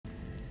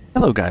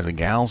Hello guys and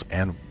gals,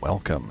 and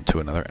welcome to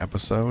another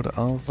episode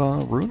of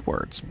Rune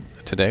Words.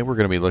 Today we're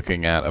going to be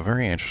looking at a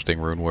very interesting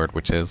rune word,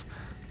 which is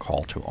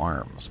Call to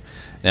Arms.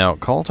 Now,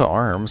 Call to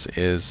Arms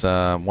is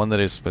one that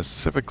is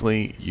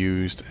specifically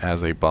used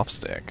as a buff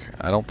stick.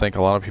 I don't think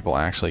a lot of people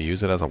actually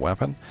use it as a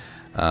weapon,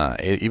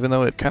 even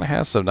though it kind of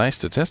has some nice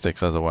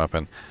statistics as a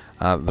weapon.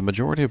 The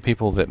majority of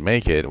people that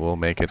make it will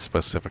make it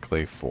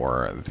specifically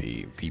for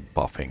the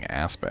buffing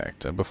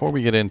aspect. And before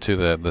we get into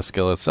the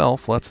skill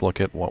itself, let's look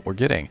at what we're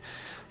getting.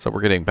 So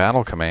we're getting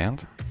Battle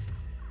Command,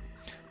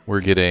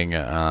 we're getting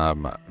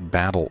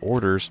Battle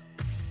Orders,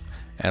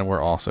 and we're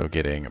also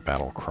getting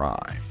Battle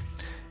Cry.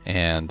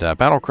 And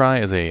Battle Cry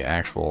is a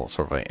actual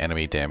sort of an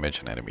enemy damage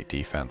and enemy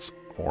defense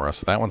aura,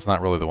 so that one's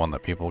not really the one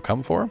that people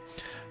come for.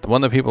 The one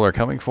that people are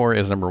coming for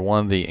is number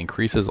one, the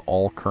increases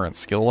all current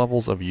skill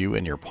levels of you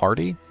and your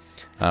party,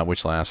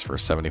 which lasts for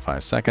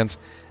 75 seconds.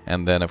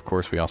 And then, of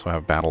course, we also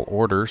have Battle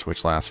Orders,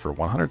 which lasts for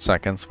 100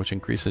 seconds, which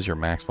increases your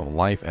maximum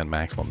life and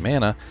maximum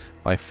mana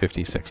by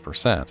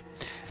 56%.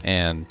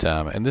 And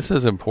this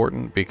is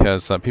important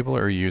because people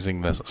are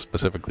using this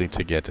specifically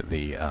to get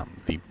the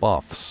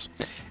buffs.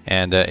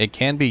 And it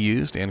can be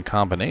used in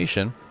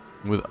combination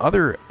with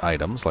other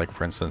items, like,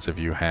 for instance, if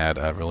you had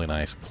a really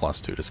nice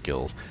 +2 to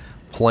skills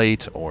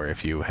plate, or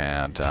if you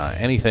had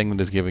anything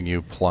that is giving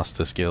you plus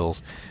to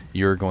skills,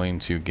 you're going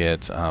to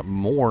get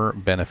more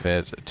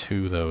benefit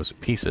to those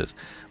pieces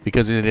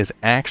because it is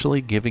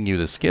actually giving you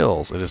the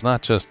skills. It is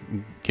not just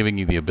giving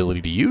you the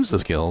ability to use the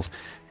skills,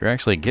 you're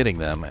actually getting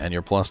them, and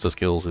your plus to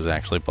skills is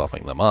actually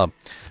buffing them up.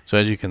 So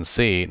as you can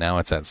see, now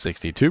it's at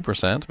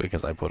 62%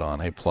 because I put on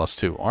a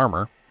 +2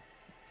 armor,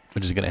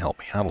 which is going to help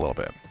me out a little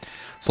bit.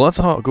 So let's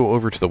go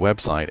over to the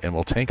website and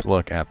we'll take a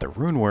look at the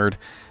rune word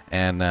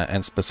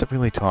and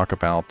specifically talk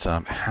about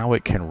how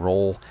it can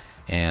roll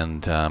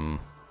and how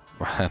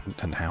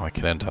it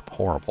can end up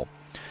horrible.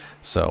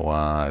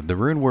 So the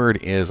rune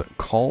word is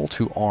Call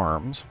to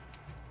Arms,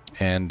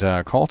 and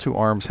Call to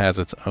Arms has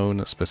its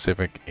own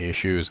specific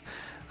issues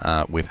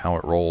with how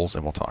it rolls,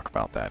 and we'll talk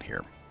about that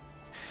here.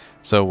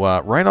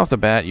 So right off the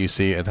bat, you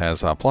see it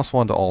has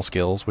 +1 to all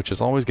skills, which is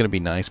always going to be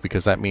nice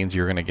because that means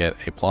you're going to get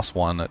a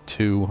 +1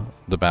 to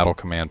the Battle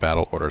Command,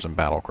 Battle Orders, and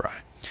Battle Cry.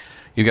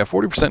 You got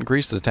 40%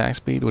 increase to attack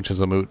speed, which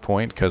is a moot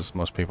point because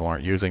most people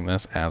aren't using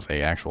this as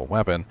a actual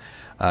weapon.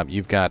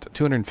 You've got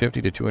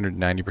 250 to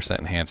 290%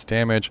 enhanced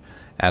damage,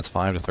 adds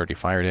 5 to 30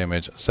 fire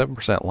damage,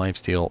 7%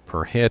 lifesteal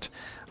per hit,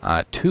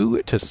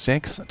 2 to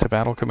 6 to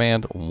Battle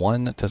Command,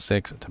 1 to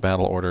 6 to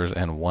Battle Orders,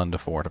 and 1 to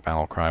 4 to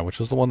Battle Cry,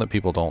 which is the one that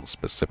people don't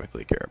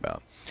specifically care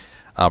about.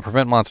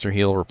 Prevent monster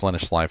heal,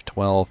 replenish life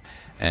 12,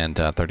 and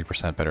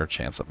 30% better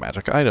chance of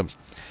magic items.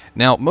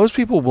 Now, most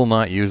people will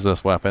not use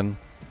this weapon,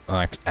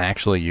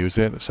 actually use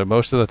it. So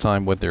most of the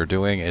time what they're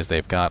doing is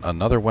they've got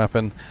another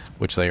weapon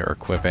which they are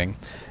equipping,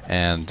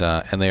 and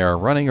they are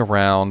running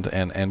around,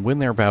 and when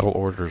their battle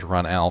orders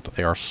run out,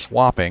 they are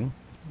swapping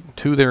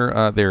to their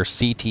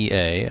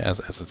CTA, as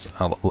it's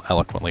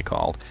eloquently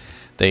called.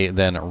 They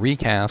then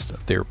recast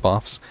their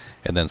buffs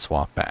and then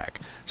swap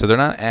back. So they're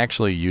not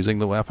actually using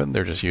the weapon,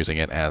 they're just using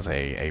it as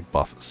a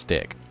buff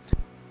stick.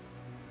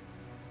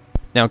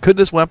 Now, could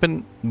this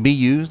weapon be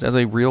used as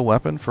a real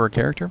weapon for a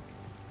character?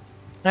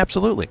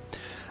 Absolutely.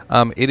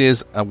 It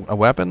is a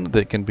weapon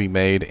that can be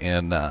made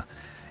in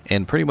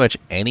pretty much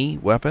any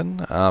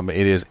weapon.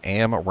 It is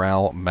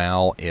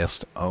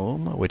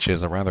AmnRalMalIstOhm, which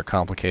is a rather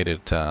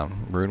complicated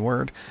rune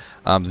word.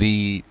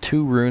 The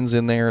two runes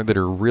in there that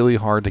are really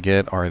hard to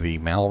get are the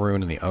Mal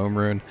rune and the Ohm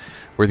rune,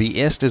 where the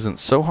Ist isn't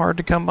so hard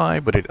to come by,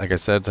 but like I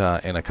said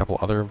in a couple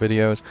other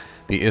videos,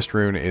 the Ist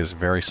rune is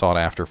very sought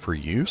after for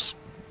use.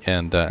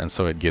 And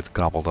so it gets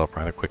gobbled up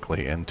rather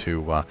quickly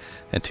into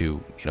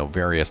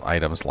various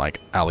items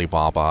like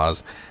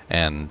Alibabas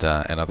and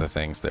other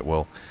things that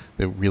will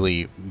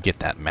really get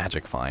that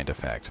magic find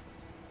effect.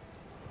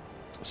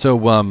 So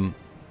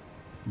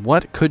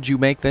what could you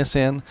make this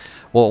in?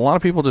 Well, a lot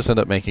of people just end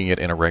up making it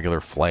in a regular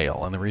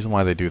flail, and the reason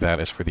why they do that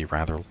is for the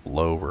rather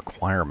low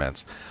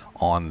requirements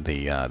on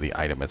the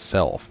item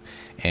itself.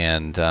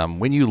 And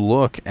when you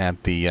look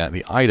at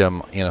the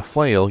item in a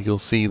flail, you'll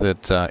see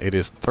that it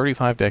is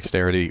 35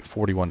 dexterity,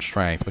 41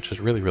 strength, which is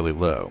really, really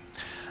low.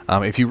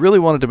 If you really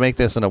wanted to make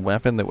this in a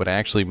weapon that would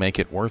actually make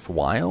it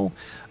worthwhile,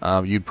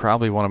 you'd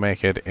probably want to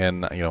make it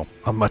in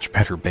a much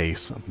better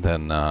base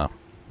than a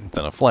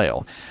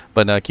flail.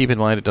 But keep in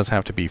mind, it does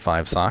have to be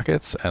 5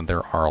 sockets, and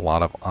there are a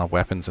lot of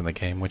weapons in the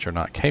game which are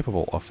not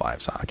capable of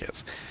 5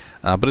 sockets.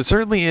 But it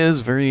certainly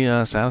is very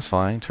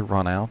satisfying to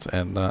run out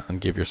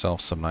and give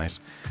yourself some nice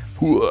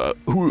and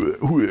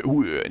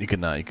you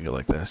can go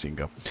like this. You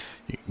can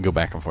go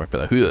back and forth,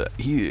 but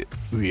it's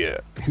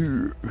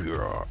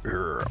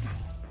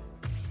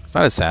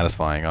not as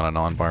satisfying on a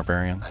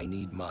non-barbarian. I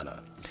need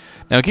mana.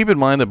 Now keep in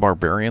mind that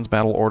barbarians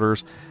battle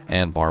orders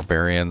and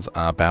barbarians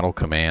battle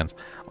commands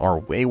are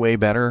way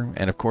better,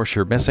 and of course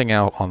you're missing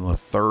out on the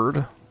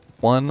third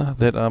one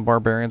that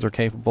barbarians are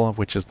capable of,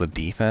 which is the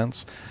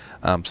defense.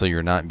 So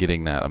you're not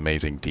getting that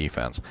amazing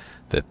defense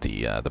that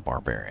the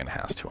barbarian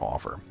has to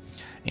offer.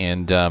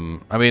 And,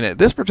 I mean,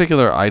 this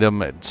particular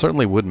item, it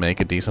certainly would make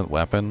a decent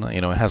weapon.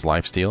 You know, it has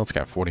lifesteal. It's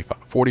got 40%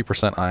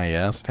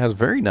 IAS. It has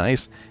very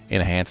nice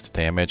enhanced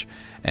damage.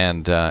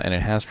 And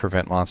it has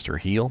prevent monster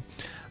heal.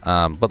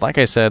 But like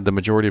I said, the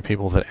majority of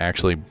people that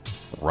actually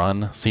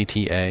run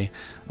CTA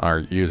are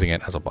using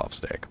it as a buff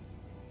stick.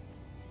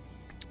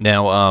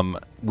 Now,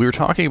 we were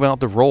talking about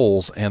the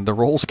rolls, and the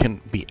rolls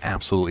can be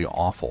absolutely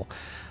awful.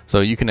 So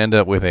you can end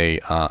up with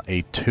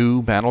a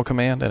 2 battle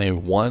command and a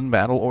 1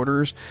 battle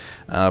orders,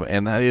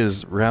 and that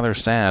is rather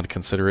sad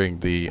considering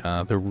the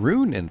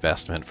rune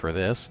investment for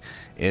this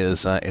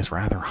is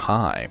rather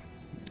high,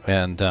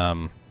 and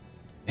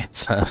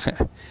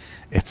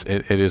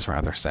it is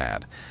rather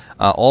sad.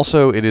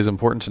 Also, it is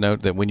important to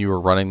note that when you are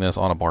running this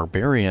on a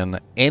barbarian,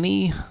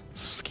 any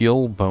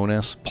skill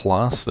bonus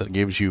plus that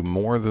gives you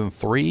more than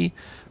 3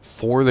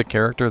 for the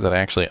character that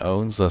actually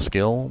owns the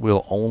skill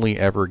will only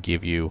ever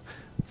give you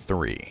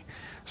 3.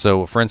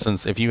 So, for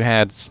instance, if you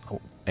had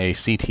a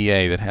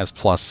CTA that has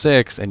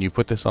 +6 and you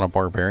put this on a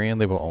barbarian,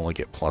 they will only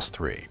get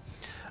 +3.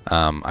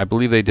 I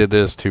believe they did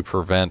this to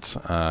prevent,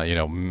 you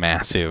know,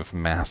 massive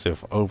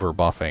over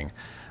buffing.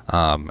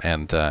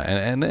 And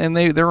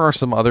there are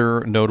some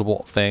other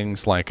notable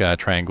things like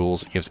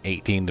Triangles gives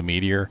 18 to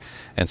Meteor,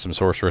 and some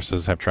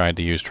sorceresses have tried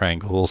to use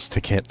Triangles to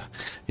get,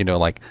 you know,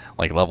 like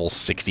level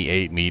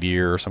 68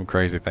 Meteor or some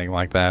crazy thing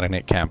like that, and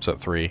it caps at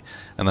 3.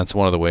 And that's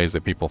one of the ways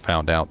that people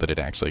found out that it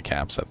actually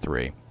caps at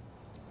 3.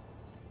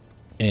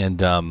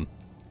 And I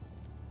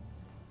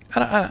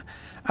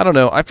don't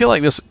know. I feel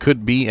like this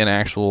could be an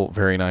actual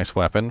very nice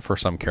weapon for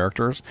some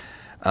characters.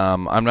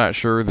 I'm not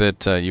sure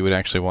that you would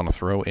actually want to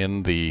throw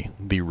in the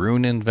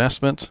rune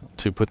investment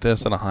to put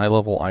this in a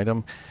high-level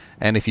item.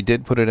 And if you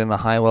did put it in a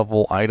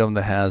high-level item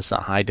that has a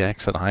high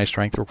dex and a high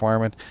strength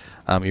requirement,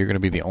 you're going to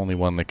be the only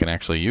one that can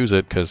actually use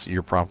it, because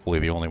you're probably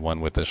the only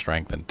one with the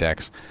strength and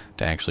dex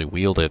to actually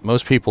wield it.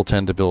 Most people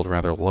tend to build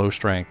rather low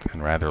strength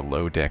and rather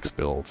low dex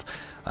builds.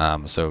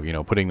 So, you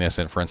know, putting this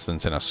in, for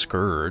instance, in a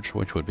Scourge,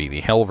 which would be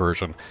the Hell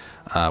version,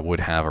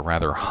 would have a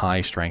rather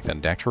high strength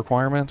and dex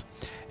requirement,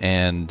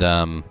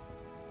 and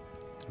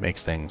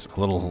makes things a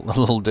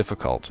little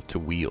difficult to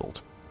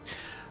wield.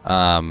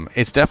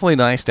 It's definitely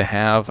nice to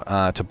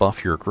have to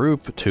buff your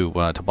group, to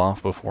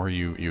buff before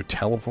you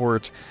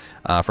teleport.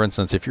 For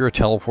instance, if you're a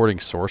teleporting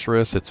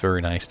sorceress, it's very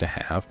nice to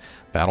have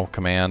battle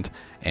command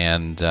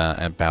and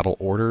battle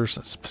orders,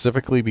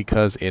 specifically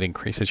because it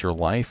increases your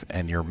life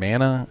and your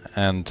mana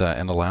and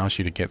allows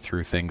you to get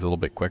through things a little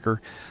bit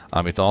quicker.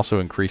 It's also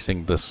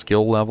increasing the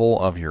skill level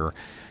of your,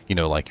 you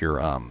know, like your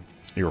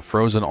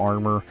frozen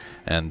armor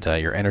and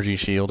your energy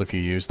shield if you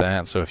use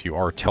that. So if you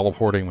are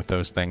teleporting with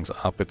those things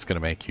up, it's going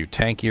to make you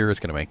tankier. It's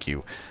going to make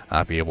you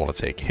be able to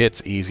take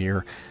hits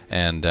easier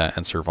and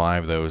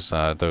survive those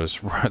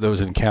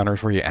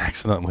encounters where you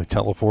accidentally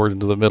teleport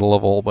into the middle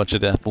of a whole bunch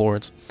of death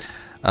lords.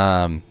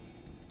 I've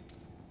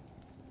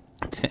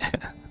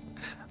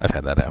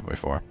had that happen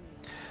before.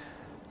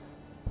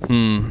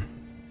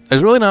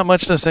 There's really not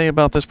much to say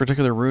about this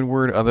particular rune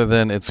word other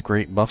than it's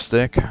great buff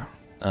stick.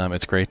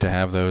 It's great to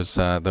have those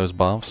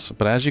buffs,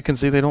 but as you can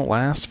see, they don't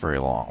last very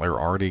long. They're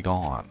already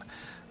gone.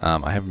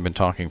 I haven't been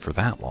talking for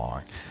that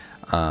long.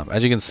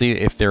 As you can see,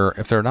 if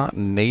they're not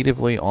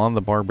natively on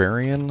the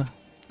barbarian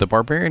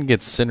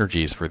gets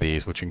synergies for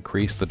these, which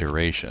increase the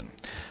duration.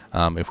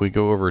 If we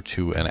go over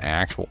to an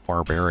actual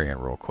barbarian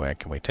real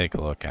quick, and we take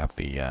a look at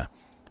the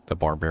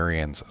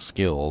barbarian's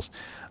skills,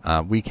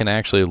 we can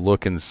actually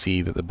look and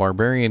see that the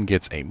barbarian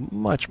gets a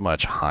much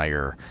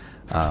higher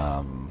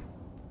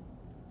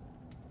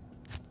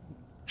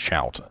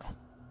shout,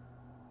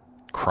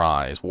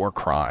 cries, war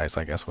cries,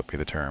 I guess would be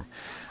the term,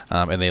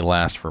 and they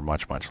last for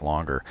much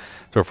longer.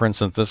 So, for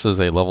instance, this is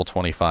a level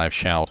 25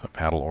 shout,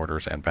 battle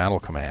orders, and battle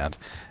command,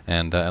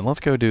 and let's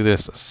go do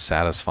this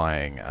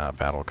satisfying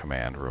battle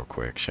command real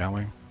quick, shall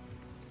we?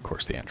 Of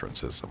course, the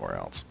entrance is somewhere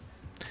else.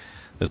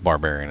 This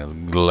barbarian is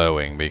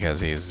glowing because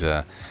he's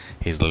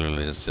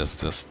literally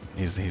just this.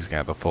 He's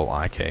got the full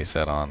IK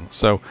set on.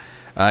 So,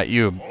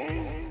 you.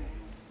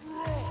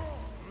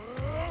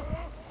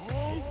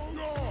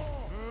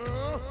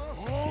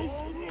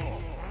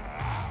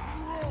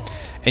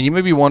 And you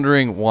may be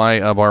wondering why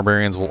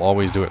barbarians will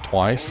always do it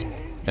twice.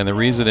 And the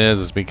reason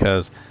is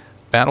because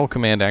battle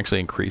command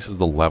actually increases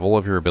the level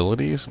of your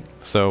abilities.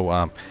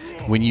 So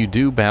when you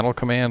do battle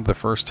command the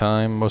first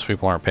time, most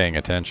people aren't paying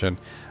attention.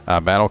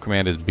 Battle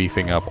command is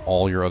beefing up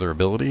all your other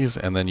abilities,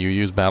 and then you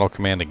use battle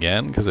command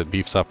again because it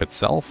beefs up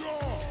itself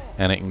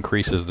and it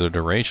increases the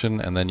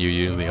duration, and then you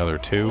use the other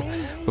two.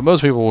 But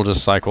most people will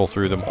just cycle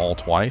through them all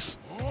twice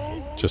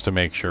just to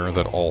make sure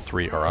that all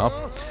 3 are up.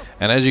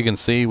 And as you can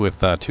see, with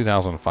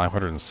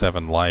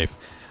 2,507 life,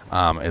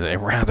 is a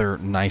rather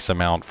nice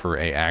amount for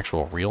a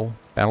actual real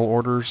battle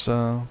orders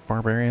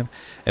barbarian.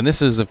 And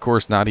this is, of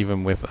course, not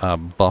even with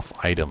buff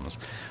items.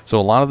 So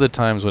a lot of the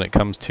times when it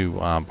comes to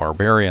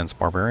barbarians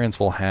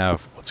will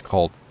have what's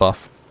called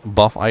buff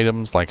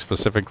items, like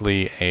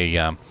specifically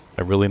a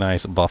really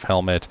nice buff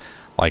helmet,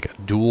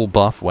 like dual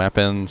buff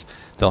weapons.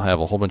 They'll have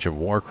a whole bunch of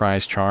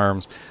Warcry's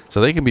charms,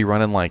 so they can be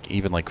running like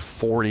even like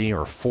 40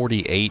 or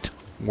 48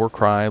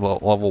 Warcry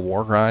level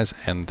Warcries,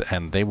 and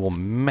they will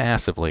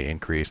massively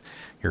increase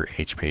your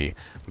HP,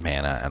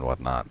 mana, and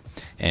whatnot.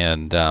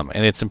 And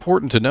it's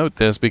important to note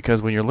this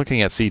because when you're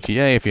looking at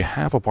CTA, if you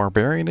have a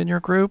barbarian in your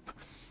group,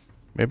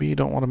 maybe you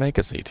don't want to make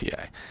a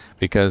CTA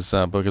because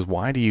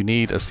why do you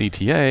need a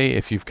CTA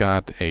if you've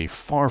got a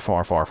far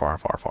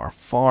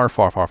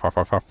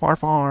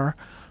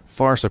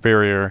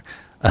superior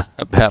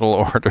battle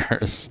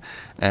orders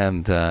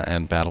and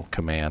battle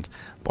command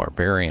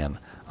barbarian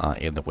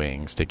in the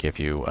wings to give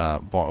you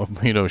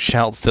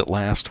shouts that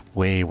last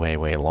way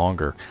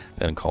longer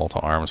than Call to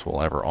Arms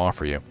will ever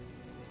offer you.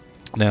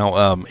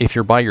 Now, if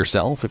you're by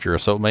yourself, if you're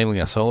mainly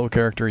a solo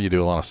character, you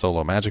do a lot of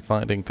solo magic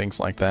finding, things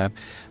like that,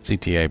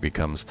 CTA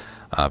becomes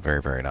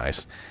very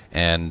nice.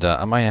 And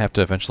I might have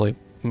to eventually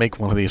make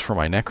one of these for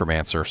my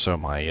necromancer, so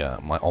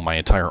my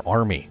entire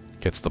army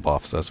gets the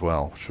buffs as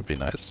well, which would be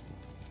nice.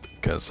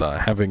 Because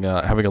having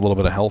a little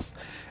bit of health,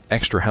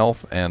 extra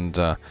health, and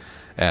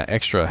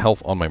extra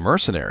health on my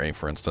mercenary,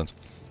 for instance,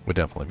 would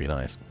definitely be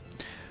nice.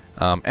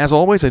 As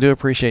always, I do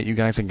appreciate you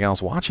guys and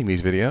gals watching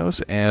these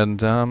videos,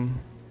 and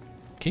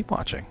keep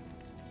watching.